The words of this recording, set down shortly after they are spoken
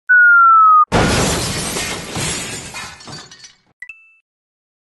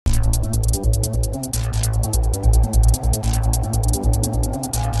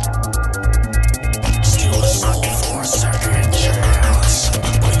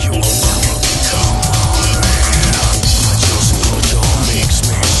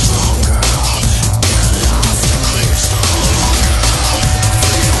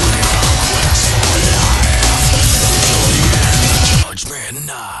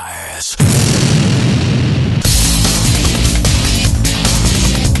vampires.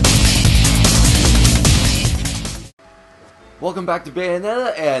 Welcome back to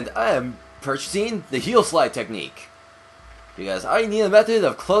Bayonetta, and I am purchasing the heel slide technique. Because I need a method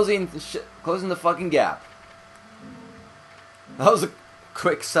of closing the fucking gap. That was a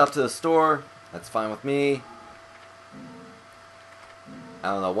quick stop to the store. That's fine with me. I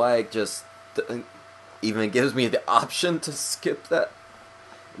don't know why it just even gives me the option to skip that.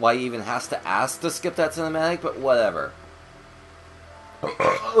 Why he even has to ask to skip that cinematic, but whatever.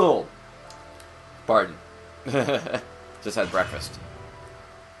 Oh, pardon. Just had breakfast.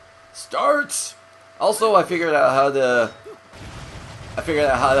 Starts. Also, I figured out how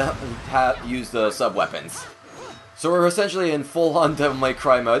to use the sub weapons. So we're essentially in full-on Devil May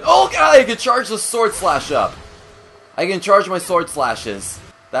Cry mode. Oh god, I can charge the sword slash up. I can charge my sword slashes.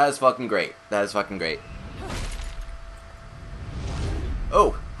 That is fucking great. That is fucking great.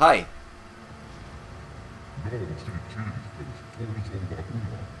 Oh, hi.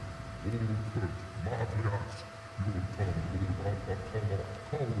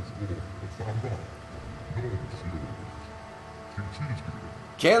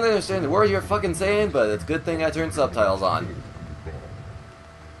 Can't understand the word you're fucking saying, but it's a good thing I turned subtitles on.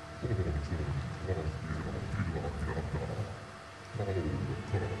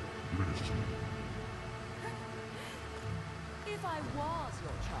 If I was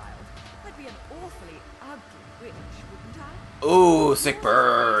your child, I'd be an awfully ugly witch, wouldn't I? Ooh, sick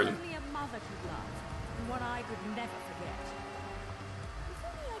burn. Only a mother could love, and one I could never forget. If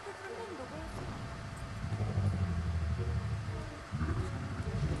only I could remember where from.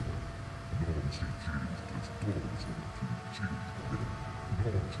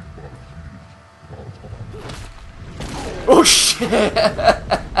 Oh shit! No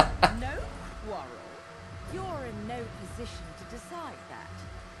quarrel. You're in no position to decide that.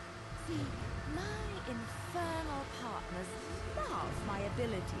 See, my infernal partners love my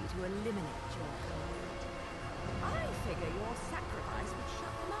ability to eliminate your kind. I figure your sacrifice would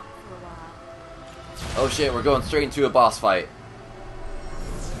shut them up for a while. Oh shit, we're going straight into a boss fight.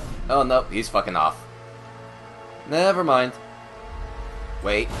 Oh no, he's fucking off. Never mind.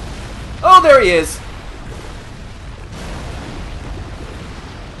 Wait. Oh, there he is!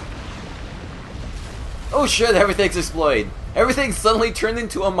 Oh shit, everything's exploded. Everything suddenly turned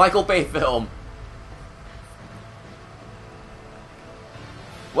into a Michael Bay film.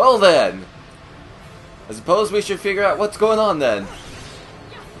 Well then. I suppose we should figure out what's going on then.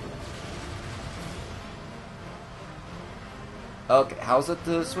 Okay, how's it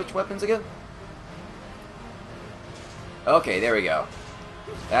to switch weapons again? Okay, there we go.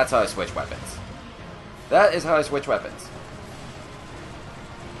 That's how I switch weapons. That is how I switch weapons.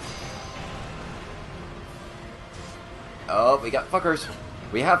 Oh, we got fuckers.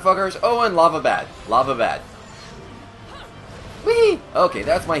 We have fuckers. Oh, and lava bad. Lava bad. Whee! Okay,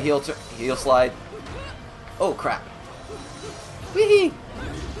 that's my heel slide. Oh, crap. Whee!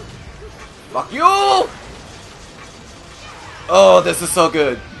 Fuck you! Oh, this is so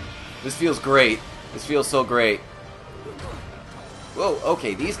good. This feels great. This feels so great. Whoa,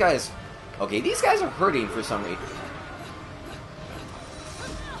 okay, these guys... Okay, these guys are hurting for some reason.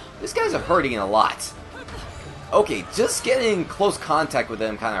 These guys are hurting a lot. Okay, just getting close contact with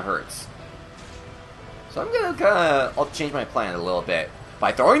them kind of hurts. So I'm gonna I'll change my plan a little bit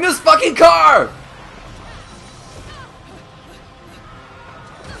by throwing this fucking car!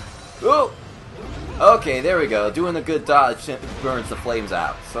 Oh! Okay, there we go. Doing a good dodge burns the flames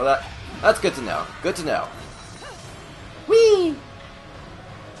out. So that's good to know. Good to know. Whee!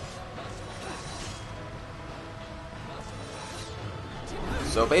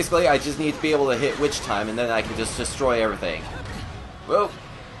 So basically, I just need to be able to hit witch time, and then I can just destroy everything. Whoa!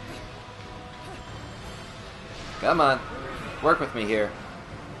 Come on. Work with me here.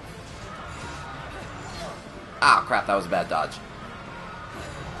 Ah, crap, that was a bad dodge.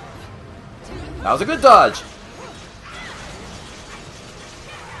 That was a good dodge!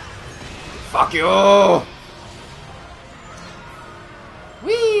 Fuck you!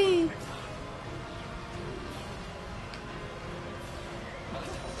 Whee!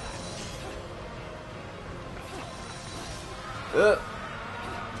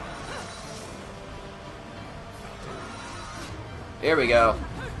 There we go.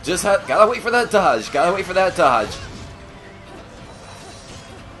 Just gotta wait for that dodge. Gotta wait for that dodge.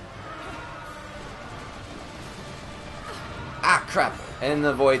 Ah, crap! And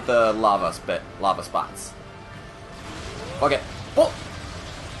avoid the lava spots. Fuck it. Oh!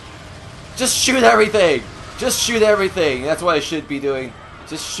 Just shoot everything. Just shoot everything. That's what I should be doing.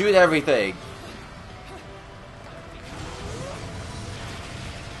 Just shoot everything.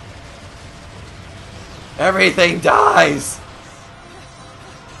 Everything dies!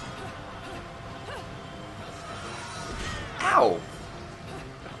 Ow!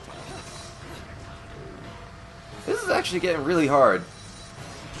 This is actually getting really hard.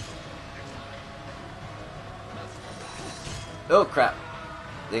 Oh crap.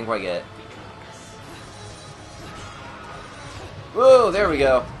 Didn't quite get it. Whoa, there we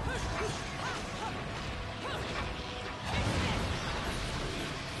go.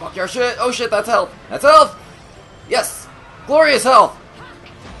 Fuck your shit! Oh shit, that's health! That's health! Yes! Glorious health!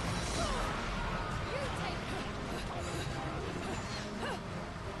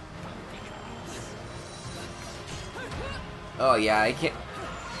 Oh yeah,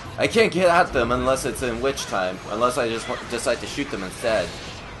 I can't get at them unless it's in witch time. Unless I just decide to shoot them instead.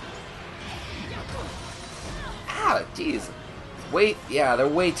 Ah, jeez. Wait, yeah, they're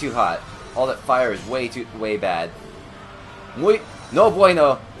way too hot. All that fire is way bad. Wait, no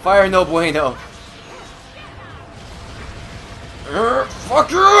bueno. Fire no bueno.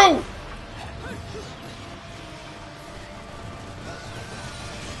 Fuck you!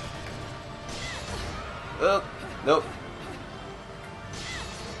 Nope.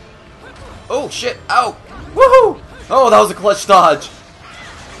 Oh shit! Ow! Woohoo! Oh, that was a clutch dodge.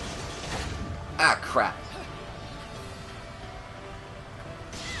 Ah, crap.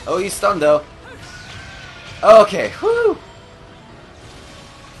 Oh, he's stunned though. Okay, whoo!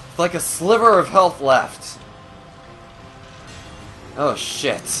 Like a sliver of health left. Oh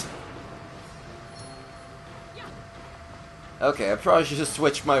shit. Okay, I probably should just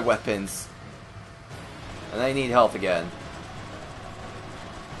switch my weapons. And I need health again.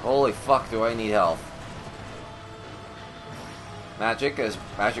 Holy fuck, do I need health. Magic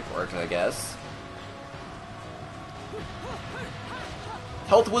works, I guess.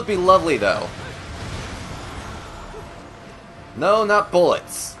 Health would be lovely, though. No, not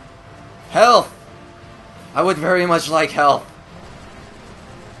bullets. Health! I would very much like health.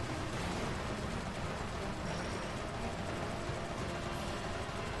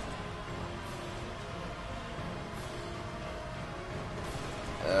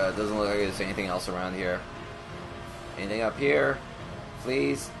 It doesn't look like there's anything else around here. Anything up here?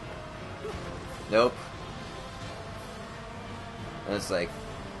 Please? Nope. And it's like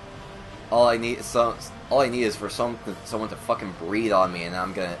all I need is for someone to fucking breathe on me, and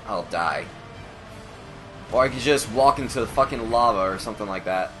I'll die. Or I could just walk into the fucking lava or something like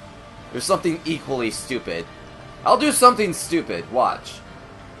that. There's something equally stupid. I'll do something stupid. Watch.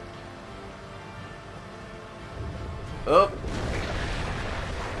 Oh.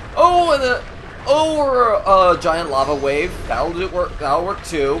 Oh, and or a giant lava wave. That'll work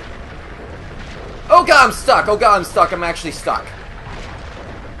too. Oh god, I'm stuck. Oh god, I'm stuck. I'm actually stuck.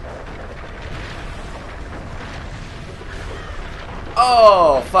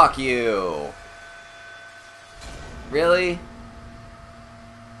 Oh, fuck you. Really?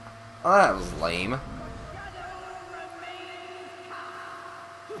 Oh, that was lame.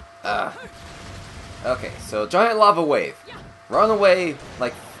 Okay, so giant lava wave. Run away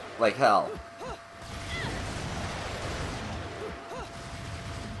like hell.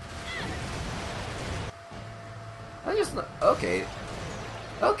 Okay.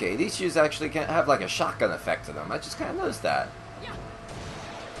 Okay, these shoes actually can have like a shotgun effect to them. I just kind of noticed that.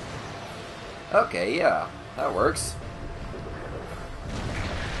 Okay, yeah, that works.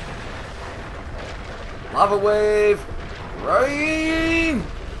 Lava wave! Rain!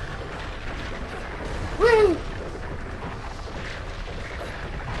 Woo!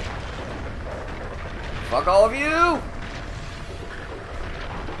 Fuck all of you!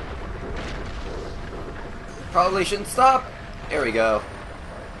 Probably shouldn't stop. There we go.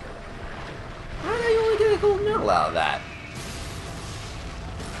 How did I only get a gold medal out of that?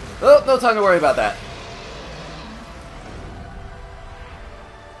 Oh, no time to worry about that.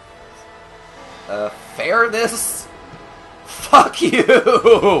 Fairness? Fuck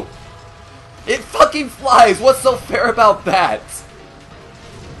you! It fucking flies! What's so fair about that?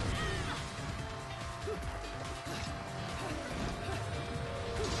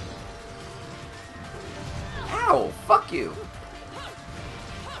 Ow! Fuck you!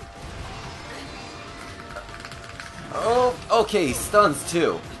 Oh, okay, stuns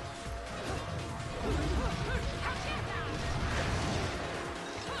too.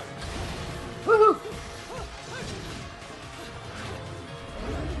 Woohoo!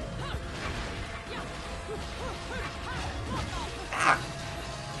 Ah!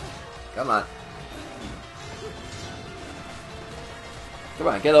 Come on. Come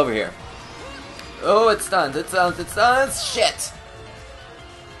on, get over here. Oh, it stuns, it stuns, it stuns! Shit!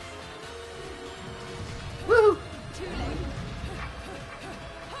 Woo!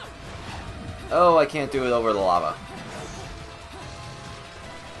 Oh, I can't do it over the lava.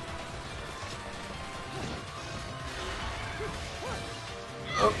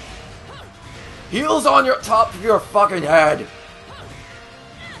 Oh. Heels on your top of your fucking head!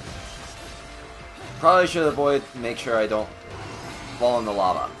 Probably should avoid, make sure I don't fall in the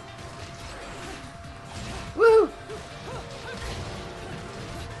lava. Woo!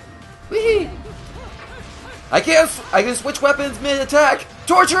 Wee! I can switch weapons mid-attack!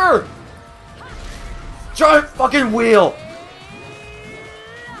 Torture! Giant fucking wheel!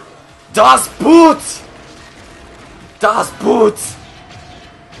 Das Boot! Das Boot!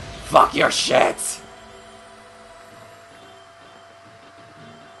 Fuck your shit!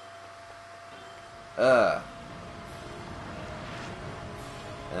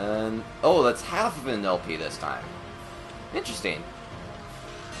 And oh, that's half of an LP this time. Interesting.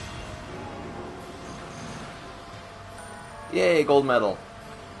 Yay, gold medal.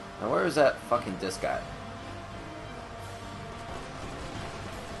 Now where is that fucking disc at?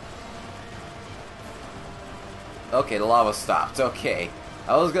 Okay, the lava stopped. Okay.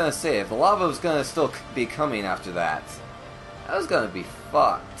 I was gonna say, if the lava was gonna still be coming after that, I was gonna be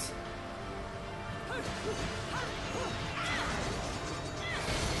fucked.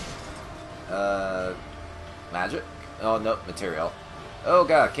 Magic? Oh, nope, material. Oh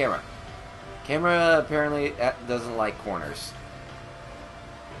god, camera. Camera apparently doesn't like corners.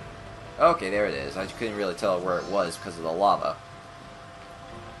 Okay, there it is. I just couldn't really tell where it was because of the lava.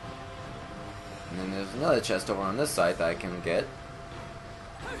 And then there's another chest over on this side that I can get.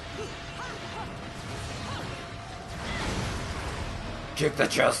 Kick the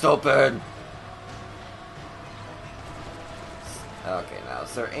chest open! Okay, now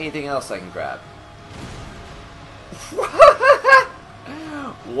is there anything else I can grab?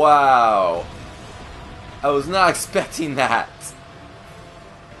 Wow! I was not expecting that!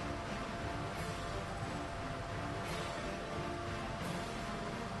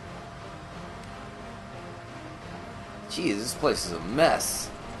 Jeez, this place is a mess.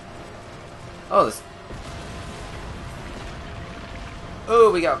 Oh, this...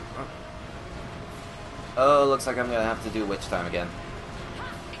 Oh, we got... Oh, looks like I'm gonna have to do witch time again.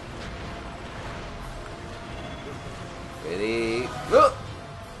 Ready? Oh!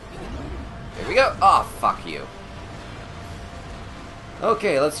 Here we go! Oh, fuck you.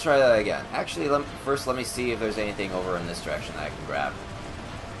 Okay, let's try that again. Actually, first let me see if there's anything over in this direction that I can grab.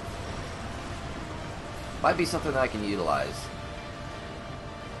 Might be something that I can utilize.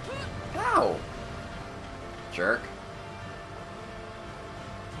 Ow! Jerk.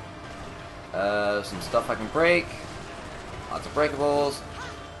 Some stuff I can break. Lots of breakables.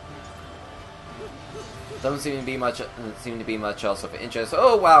 Doesn't seem to be much else of interest.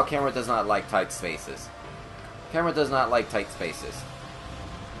 Oh wow, camera does not like tight spaces. Camera does not like tight spaces.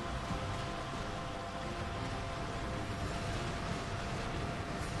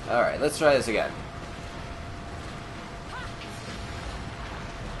 Alright, let's try this again.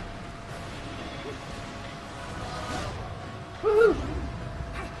 Woohoo!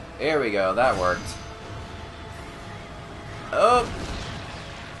 There we go, that worked. Oh!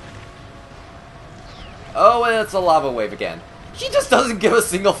 Oh, and it's a lava wave again. She just doesn't give a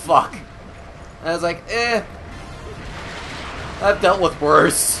single fuck. And I was like, eh. I've dealt with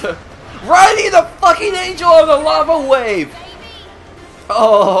worse. Riding the fucking angel on the lava wave!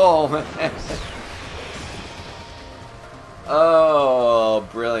 Oh, man. Oh,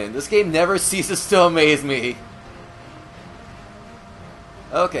 brilliant. This game never ceases to amaze me.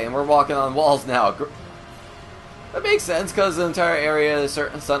 Okay, and we're walking on walls now. That makes sense, because the entire area is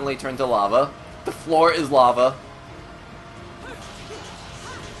suddenly turned to lava. The floor is lava.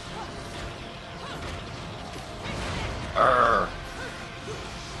 Urgh.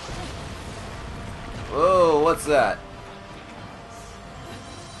 Whoa, what's that?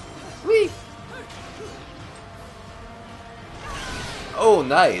 Whee! Oh,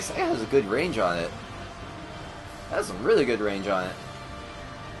 nice. It has a good range on it. It has some really good range on it.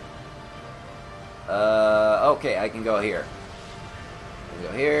 Okay, I can go here. I can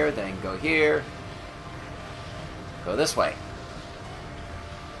go here, then go here. Go this way.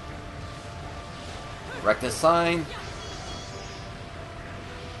 Wreck this sign.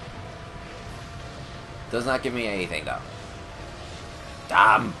 Does not give me anything, though.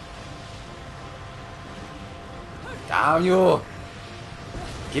 Damn! Damn you!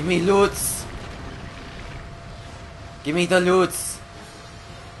 Give me loots! Give me the loots!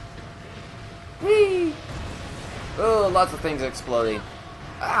 Whee! Oh, lots of things exploding.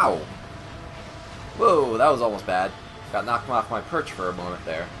 Ow! Whoa, that was almost bad. Got knocked off my perch for a moment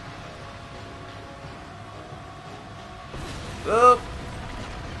there. Oh!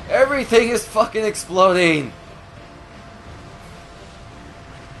 Everything is fucking exploding!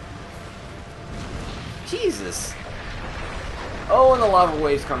 Jesus. Oh, and the lava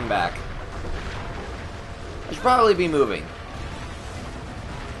wave's coming back. I should probably be moving.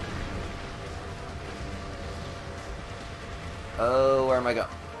 Oh, where am I going?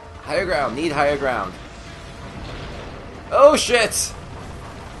 Higher ground. Need higher ground. Oh, shit!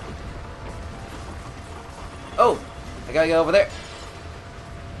 Oh, I gotta get over there.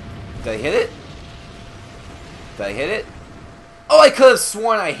 Did I hit it? Did I hit it? Oh, I could have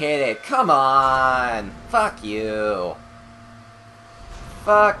sworn I hit it. Come on. Fuck you.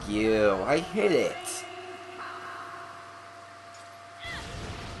 Fuck you. I hit it.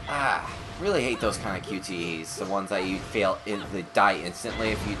 Ah, really hate those kind of QTEs. The ones that you fail, they die instantly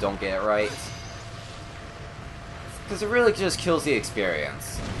if you don't get it right. Because it really just kills the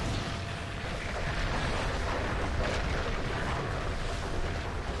experience.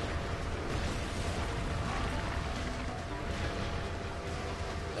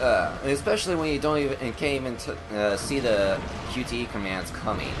 Especially when you don't even can't even see the QTE commands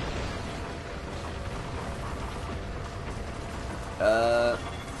coming. There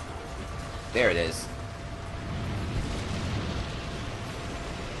it is.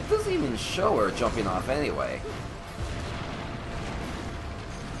 It doesn't even show her jumping off anyway.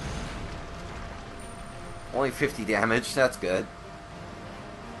 Only 50 damage, that's good.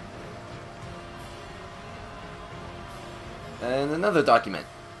 And another document.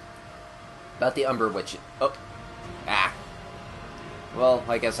 About the Umber Witch. Oh. Ah. Well,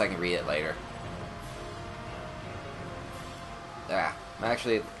 I guess I can read it later. Ah.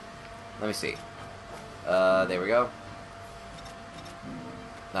 Actually, let me see. There we go.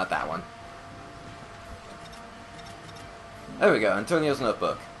 Not that one. There we go, Antonio's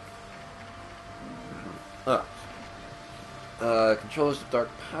notebook. Controllers of dark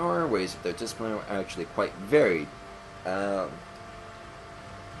power, ways of their discipline are actually quite varied.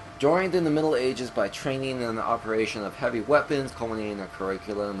 Joined in the Middle Ages by training in the operation of heavy weapons, culminating in a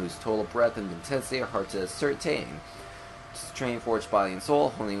curriculum whose total breadth and intensity are hard to ascertain. Training forged body and soul,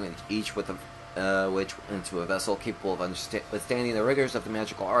 honing each with which into a vessel capable of withstanding the rigors of the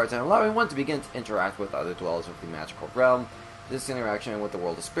magical arts and allowing one to begin to interact with other dwellers of the magical realm. This interaction with the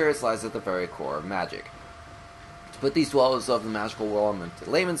world of spirits lies at the very core of magic. To put these dwellers of the magical world into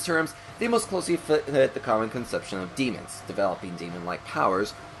layman's terms, they most closely fit the common conception of demons. Developing demon-like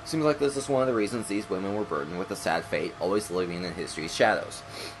powers seems like this is one of the reasons these women were burdened with a sad fate, always living in history's shadows.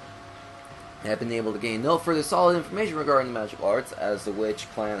 They have been able to gain no further solid information regarding the magical arts, as the witch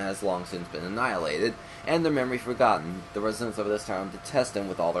clan has long since been annihilated, and their memory forgotten. The residents of this town detest them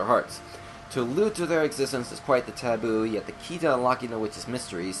with all their hearts. To allude to their existence is quite the taboo, yet the key to unlocking the witch's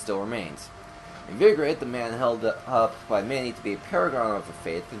mysteries still remains. Invigorated, the man held up by many to be a paragon of the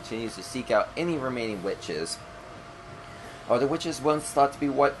faith continues to seek out any remaining witches. Are the witches once thought to be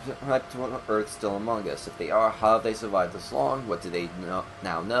wiped to earth still among us? If they are, how have they survived this long? What do they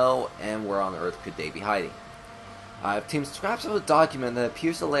now know? And where on earth could they be hiding? I have teamed scraps of a document that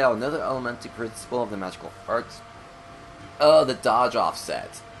appears to lay out another elementary principle of the magical arts. Oh, the dodge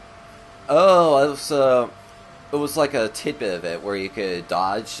offset. Oh, it was like a tidbit of it where you could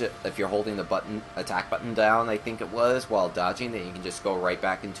dodge if you're holding the attack button down, I think it was, while dodging, then you can just go right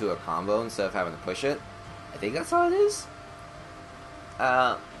back into a combo instead of having to push it. I think that's how it is.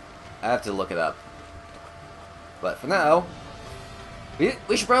 I have to look it up. But for now,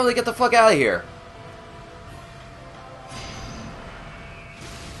 we should probably get the fuck out of here.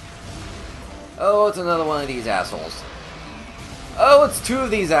 Oh, it's another one of these assholes. Oh, it's two of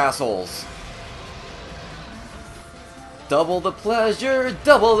these assholes. Double the pleasure,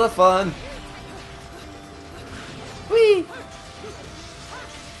 double the fun. Whee!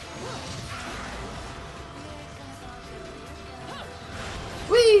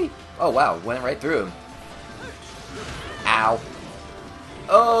 Whee! Oh wow, went right through him. Ow.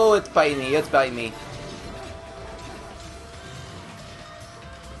 Oh, it's biting me, it's biting me.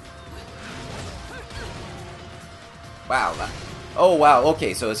 Wow. Oh wow,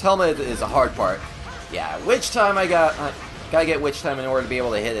 okay, so his helmet is a hard part. Yeah, witch time I gotta get witch time in order to be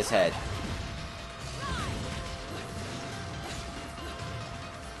able to hit his head.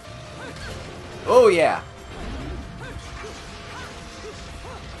 Oh yeah.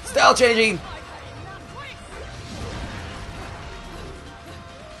 Style changing!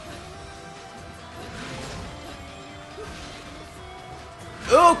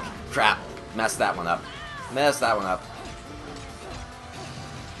 Oh crap. Messed that one up. Messed that one up.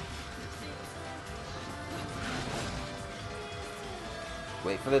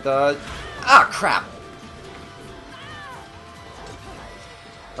 Wait for the dodge. Ah, crap!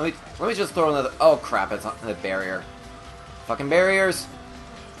 let me just throw another. Oh crap! It's on the barrier. Fucking barriers.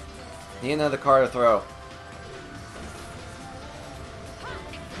 Need another card to throw.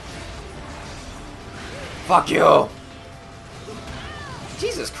 Fuck you!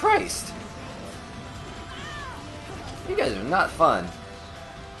 Jesus Christ! You guys are not fun.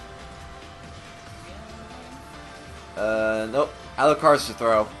 Nope. Out of cards to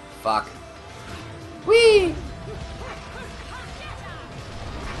throw. Fuck. Whee!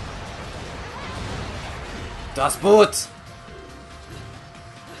 Das Boot!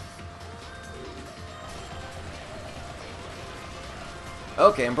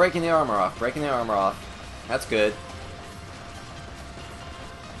 Okay, I'm breaking the armor off. Breaking the armor off. That's good.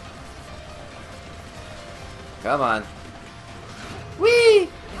 Come on. Whee!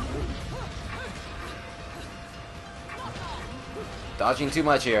 Dodging too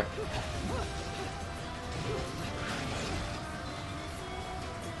much here.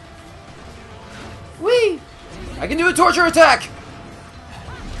 Whee! I can do a torture attack!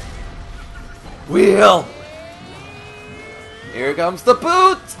 Wheel! Here comes the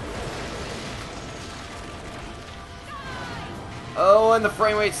boot! Oh, and the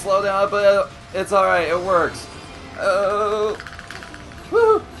frame rate slowed down, but it's alright, it works. Oh!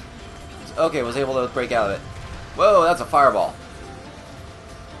 Woo! Okay, was able to break out of it. Whoa, that's a fireball.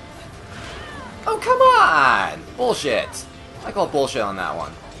 Oh, come on! Bullshit. I call bullshit on that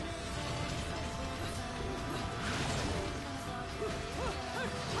one.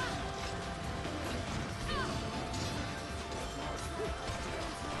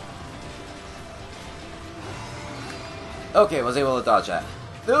 Okay, was able to dodge that.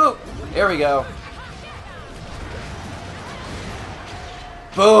 Ooh! Here we go.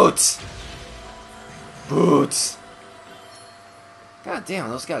 Boots! Boots! God damn,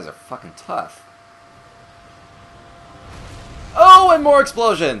 those guys are fucking tough. Oh, and more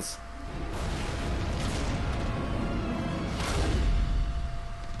explosions!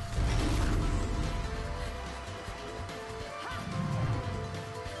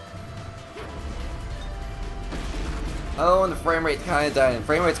 Oh, and the frame rate's kind of dying.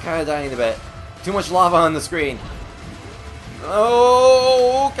 Frame rate's kind of dying a bit. Too much lava on the screen.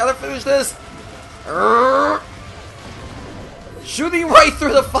 Oh, gotta finish this. Shooting right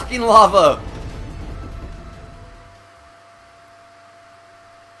through the fucking lava.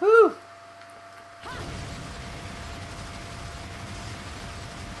 Whew.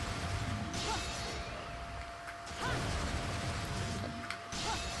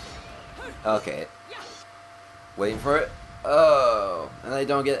 Okay. Waiting for it. Oh, and I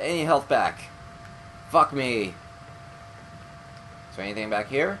don't get any health back. Fuck me. Is there anything back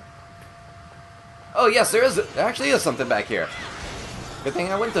here? Oh yes, there is. There actually is something back here. Good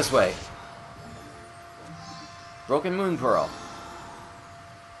thing I went this way. Broken Moon Pearl.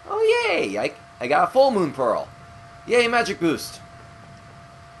 Oh yay! I got a full Moon Pearl. Yay, magic boost.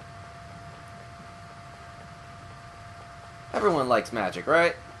 Everyone likes magic,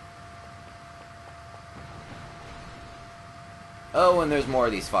 right? Oh, and there's more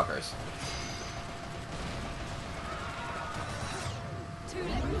of these fuckers.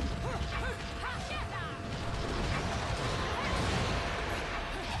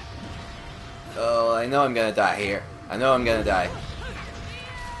 Oh, I know I'm gonna die here. I know I'm gonna die.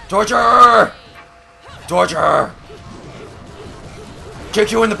 Torture! Torture!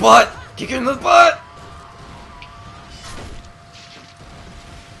 Kick you in the butt! Kick you in the butt!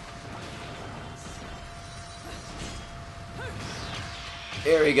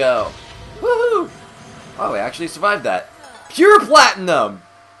 Here we go. Woohoo! Oh, we actually survived that. Pure platinum!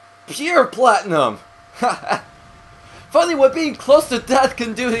 Pure platinum! Funny what being close to death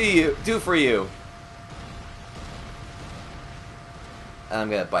can do for you. I'm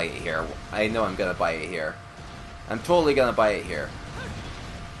gonna bite it here. I know I'm gonna bite it here. I'm totally gonna bite it here.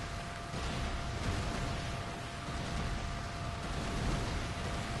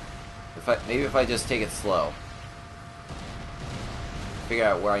 Maybe if I just take it slow. Figure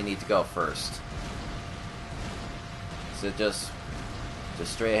out where I need to go first. Is it just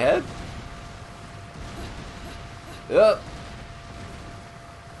straight ahead? Yep.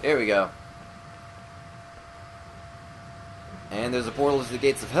 Here we go. And there's a portal to the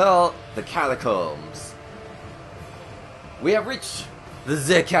gates of hell, the catacombs. We have reached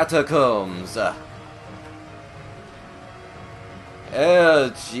the catacombs. Oh,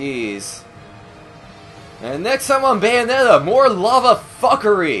 jeez. And next time on Bayonetta, more lava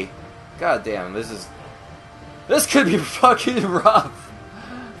fuckery. God damn, this could be fucking rough.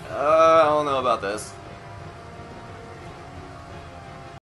 I don't know about this.